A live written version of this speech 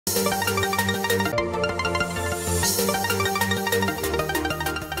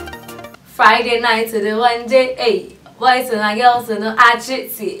Friday night to the one day, hey, boys and girls and no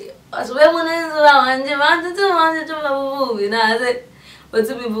see. What's women is around you wanted to move, and I said, what's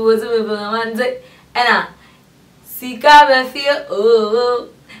a people was a one day, and see, Carver feel, oh,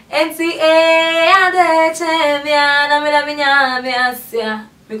 and see, a champion, I'm in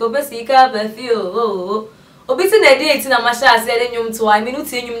because see, Carver feel, oh. Obisi na date na masha ase nyum to I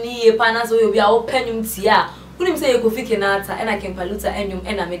minuti nyum ni ye pa na so obi a openum tia unim say Kofi Kinata and I can Paluta enyum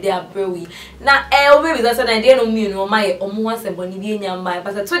and me dey abrewi na obi be say na dey no mi no my omo asebo ni dey nyamba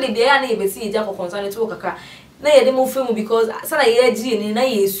but to dey na e be see eja ko concern to kakra na ye dey mo femu because sana ye agi ni na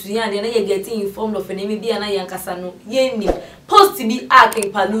ye suya na ye getting informed of enemy bia na ye nkasa no ye ni post bi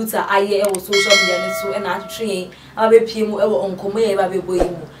aking Paluta aye e wo social media ni so e na atwe abepie mu e wo onkomo ye ba be boyi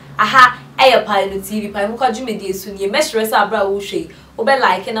mu aha eya pai no TV pai mo kwadwume die so ni meshresa abra wo hwe wo be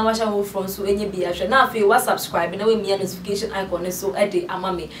like na washa wo from so enye bia hwe na afi wa subscribe na we mia notification icon so e de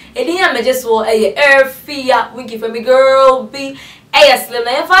amame edi ya meje so eya airfia winky for me girl be eya slim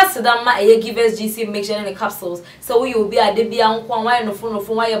na fast da ma eya givers GC make sure in the capsules so we will be ade bia nko wan no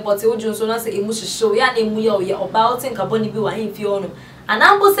phone wan ya but wo junso na say emu hwehwe ya na emu ya about nkaboni bi wa hemfi ono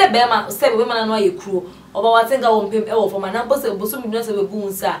anambo se be ma na no aye kuro oba watenga wo mpem e wo fo ma nambo se boso mi no se be bu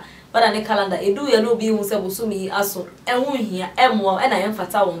nsa but an calendar edu ye no bi hu se bosumi aso ehun hia emo e na ye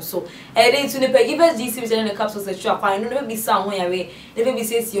mfata won so e dey to ne pe give us GC in the capsule se twa kwan no ne be sa ho ya we ne be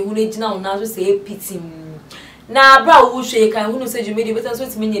se sie hu ne gina won na so se pitim na bra wo hwe kan hu se jumedi betan so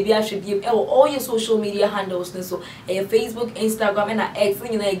timi nya bi ahwe bi e wo all your social media handles ne so e Facebook, Instagram and X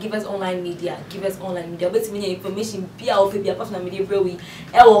you know give us online media betimi nya information bia of bia pa na media brewi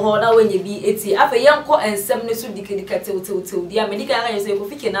e wo ho na wenye bi eti afa yenko ensem ne so dikadika tew dia medika kan say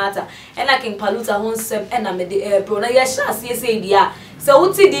Kofi Kinata and I can Paluta hon sem and na me de bro na ya sha se dia so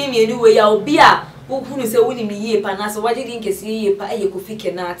wuti di mi enu we ya obi a who say winning me ye pa na so waje din kesi ye pa e Kofi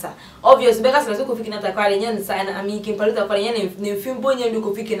Kinata obvious because na so Kofi Kinata kwa nya nsa na ami King Paluta kwa nya ne mfimbo nya ndu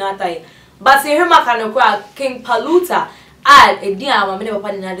Kofi Kinata e but se hema kan kwa King Paluta ad e dia ma me ne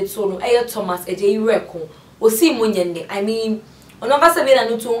papa na de so no e Thomas eje ireko osi mo nyende I mean ono ka se be na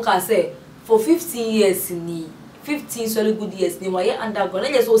no to nka say for 15 years ni 15 solid good years ni wa ye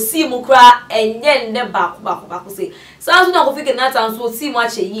underground na so si mu kra enye ne baako say so aso na Kofi Kinata so si mu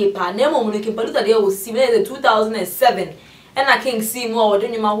ache ye pa na mo mu King Paluta de o si me 2007 and I King si mu o de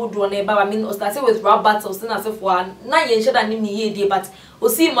nyuma hodo na e ba me no start with rap battles na se for na ye nheda ni ye die but o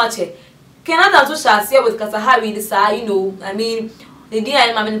si mu ache Kinata so share with Kasahari this you know I mean the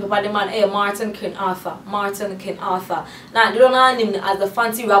dia my papa the man Martin Kinata now they don't know him as the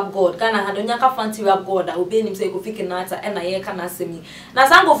fancy rap god Ghana had onyaka fancy rap god that obi him say Kofi Kinata and na ye kana semi na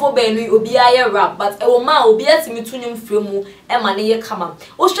sango for be no obi aye rap but e wo ma obi atimi tunyum fremu e ma ne ye kama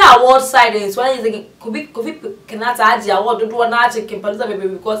o sha award side is when you say Kofi Kinata agi award do na achi King Paluta baby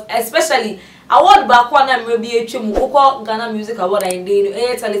because especially award ba kwa na mre bi etwemu ukọ Ghana Music Award and dey no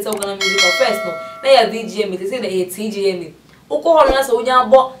talent Ghana Music first no na ya VGM they say the TGM Oko na so nya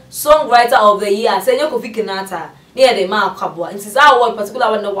bo songwriter of the year say Kofi Kinata near the ma kwabwa it is our award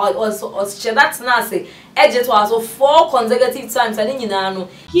particular one also share that na say eje to also 4 consecutive times and nyina no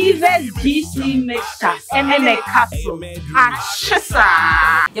give us GC mixture and a capsule achesa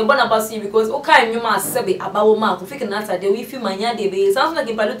you born about see because okay nyuma sebe abawo ma Kofi Kinata de we fi manya de be sounds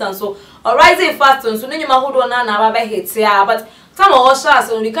like Paluta so rising fast so nyuma hodo na aba hit ya but some of us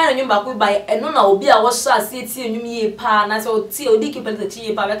so we can nyumba ku by eno na obi a wo sha se ti enyum ye pa na so ti odi keep the chi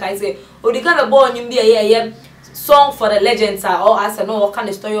ye pa be kai say odi ka be born nyum bi ye song for the legends or as I know what kind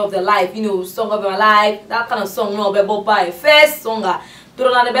of story of the life you know song of my life that kind of song no be by first song to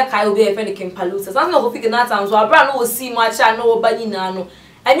na be kai obi e fe King Paluta some no Kofi Kinata so abra no si ma cha no ba nyina no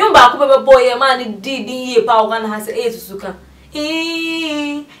enyumba ku be boy ye man di ye pa o ga na say susuka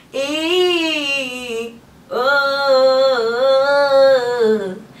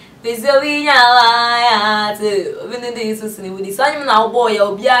Bizowinya wa to even the Jesus ni we say na boy ya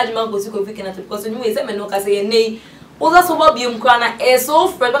obi adwuma ko Kofi Kinata because you say me no ka say nei oza so ba biem kra na e so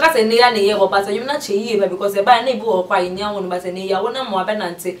fred ka say nei ya ne ye go but you na che ye ba because e ba na bi wo kwa nya won ba say nei ya wona mo abe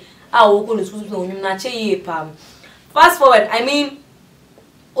nante a wo ko no susu no nyum na che ye pa fast forward I mean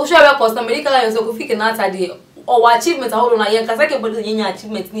o sure be custom medical ya so Kofi Kinata de or achievement hold on ya kasa ke body nya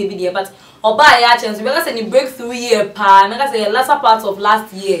achievement ni bi de but oba ya chance we ka say ni breakthrough year pa na ka say latter part of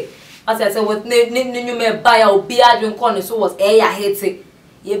last year as I said what ne nyume ba ya obi adwen kon so was ya hit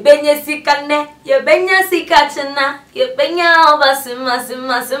ye benya sikane ye benya sikachena ye benya obasima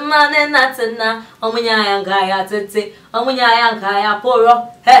ne natena omunya ya nga ya tete omunya ya nga ya poro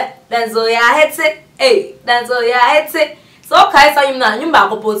he denzo ya hit so kai sa nyum ba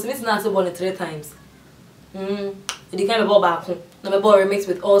ko post me na so born 3 times The kind of ball back no boy remix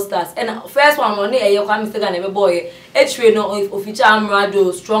with All Stars. And first one on the air come Mr. Never boy. Train no of feature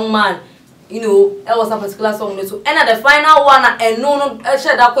Amrado, Strong Man. You know, that was a particular song so. And at the final one and no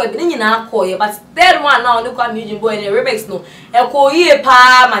share that quite in our call, but third one now look at music boy and the remix no. A call ye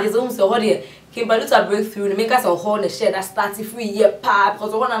pa my own so what here. Paluta breakthrough the make us a whole share that started free year pa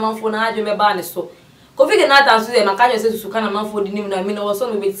because one amount for now you ban so. Kofi Kinata say my catch says to kind of man for the name I mean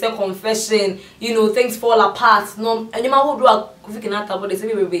also we say confession, you know, things fall apart. No and you who do a Kofi Kinata but they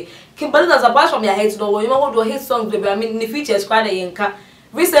say baby. Paluta apart from your head to the you who do his songs baby. I mean the features quite a yenka.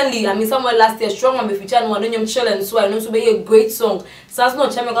 Recently, I mean somewhere last year, Strong Man be featured one on children, so I know to be a great song. Sounds no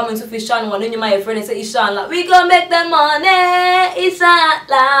channel coming to feature one on my friend and say Inshallah, we gonna make the money,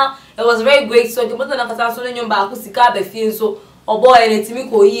 Inshallah. It was a very great song. But then after so on your back, who sika be feel so or boy and it's me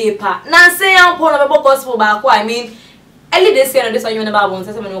ko ye pa. Now say I'm poor about gospel back. I mean, early this year and this one you never want.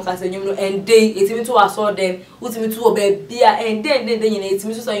 Say me no can say you know and day it's me to saw them. Who's me to obey beer and then you know it's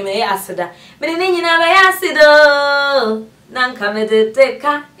me to so you may ask that. But then you never ask it. Nanka me de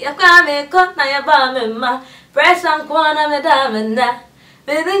teka, ya kwa me ko na ya ba me ma. Fresh and kwana me da me na.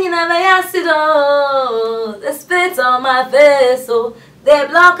 Me then you never yasido. The spit on my face, so they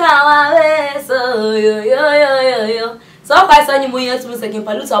block our way, so yo. So I saw you more years to second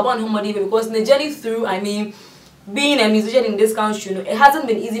Paluta upon him because in the journey through, I mean, being a musician in this country, it hasn't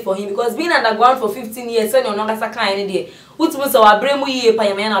been easy for him because being underground for 15 years, you're not a kind of day. Which was our brain we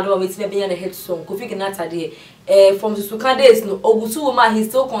pay a man out of it's maybe a hit song. Kofi Kinata day. From the Sukan days, no, Ogusuma,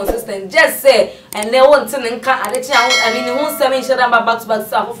 he's so consistent. Just say, and they won't tell him, I mean, he won't sell me shut down back to back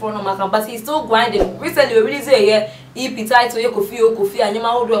stuff for no matter, but he's still grinding. Recently, we really say, yeah, EP title, Kofi, and you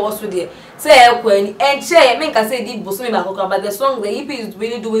know, what's with it. Say, when and share, make I say deep bosom back, but the song, the EP is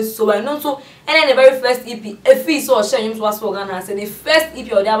really doing so well. And so, and then the very first EP, a fee so sharing was for Ghana, said the first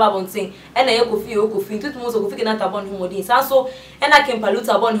EP or the other thing, and then Kofi, two months of Kofi Kinata born Humodi. So, and I can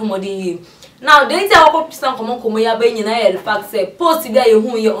Paluta born Humodi. Now, the entire population come ya be nyina the fact say post bia ye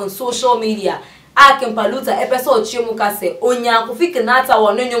hu ye on social media. I can Paluta episode chimuka say onya Kofi Kinata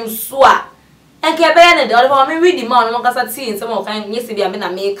wo nonyom so a. Enke be ne de o me read the man no kasa tea nsem o kan nyese bia me na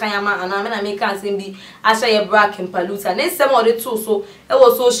me kan ama ana me na me kan nsem bi ahya ye bra can Paluta. Ne nsem o de to so e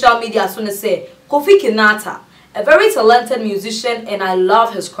wo social media so ne say Kofi Kinata, a very talented musician and I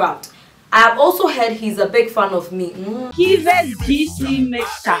love his craft. I have also heard he's a big fan of me. Give us GC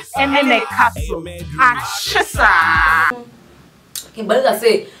mixture and then a capsule. But I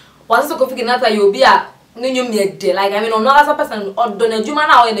say, once the Kofi Kinata you'll be a new day. Like I mean, I'm not as a person or done a human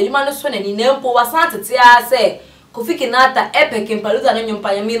now and the human son and in Nempo was not to say Kofi Kinata epic in Paluta and your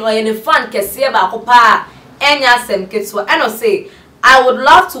Payamin or any fan can see about Copa and Yasem kids. And I say, I would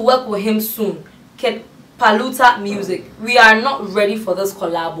love to work with him soon. Paluta music. We are not ready for this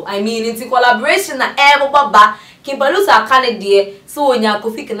collab. I mean, it's a collaboration na baba. Paluta Canada. So when you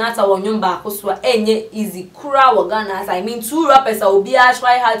Kofi Kinata wa nyumba kuswa enye easy kura wa Ghana. I mean, two rappers will be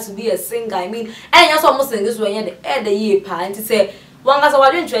try hard to be a singer. I mean, and you almost sing this way the year pa. And to say one guy's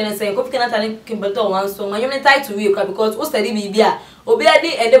a trainer saying Kofi Kinata and Paluta one song. And you're tied to you because what's the Bibia?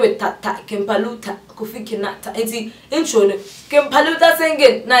 Obiadi and with tata Paluta Kofi Kinata. And intro Paluta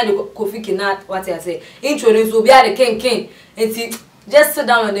singing na Kofi Kinata what I say. Intro is Obiadi king. And just sit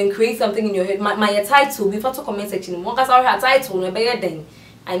down and then create something in your head. My title before to comment section. One cause our title no better than.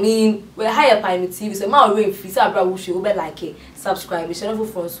 I mean, we're higher by TV. So my way if you say bra wushi we be like it. Subscribe. We channel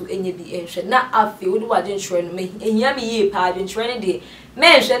for so any be enshare. Na afi we do what enshare me. Enyam ye pa enshare dey. Me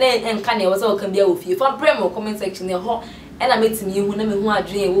enshare and kan e was all can be with you. From premo comment section there ho. And I met me who name who I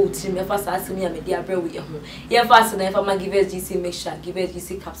dream will team me first ask me and dear bro with your home. Yeah, fast and if I give us GC make sure give us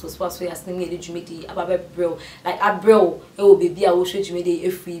GC capsules first way as me the Jumidi about bro. Like a bro, it will be I will show Jumidi a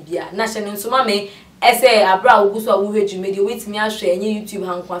free beer. National so mommy, I say a bro will go so Jumidi wait me I share any YouTube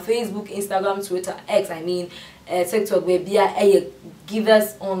hand Facebook, Instagram, Twitter, X I mean TikTok where be a give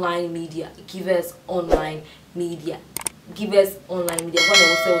us online media. Give us online media. Give us online media. One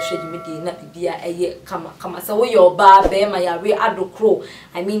of us share media not be a year come so your bar bear my way ado crow.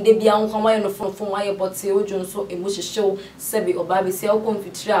 I mean they be on come on the phone why but say John so emotion show sebi or baby say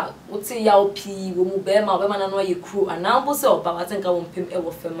confitra what say yaw p wo mu bear ma na no ye crew and now bo say oba I think I won't pim e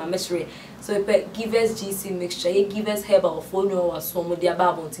wo fam ma mesre so give us GC mixture give us herbal phone or so mo dia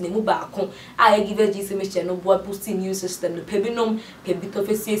ba bonti mu ba ko I give us GC mixture no boy boosting immune system no pebinom pebito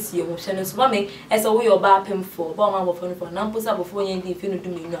fesiesie ho hye no so ma me esa wo your bar pim for ba ma bo phone for namposa before you if you do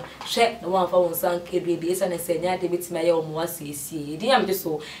me no share the one for one son kid be and say nya de bit my own was see I'm just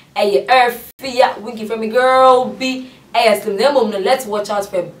so earth fear winky from me girl be let's watch out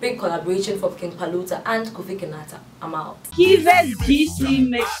for a big collaboration for King Paluta and Kofi Kinata. I'm out. Give us DC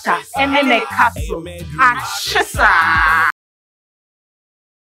mixture and then a castle.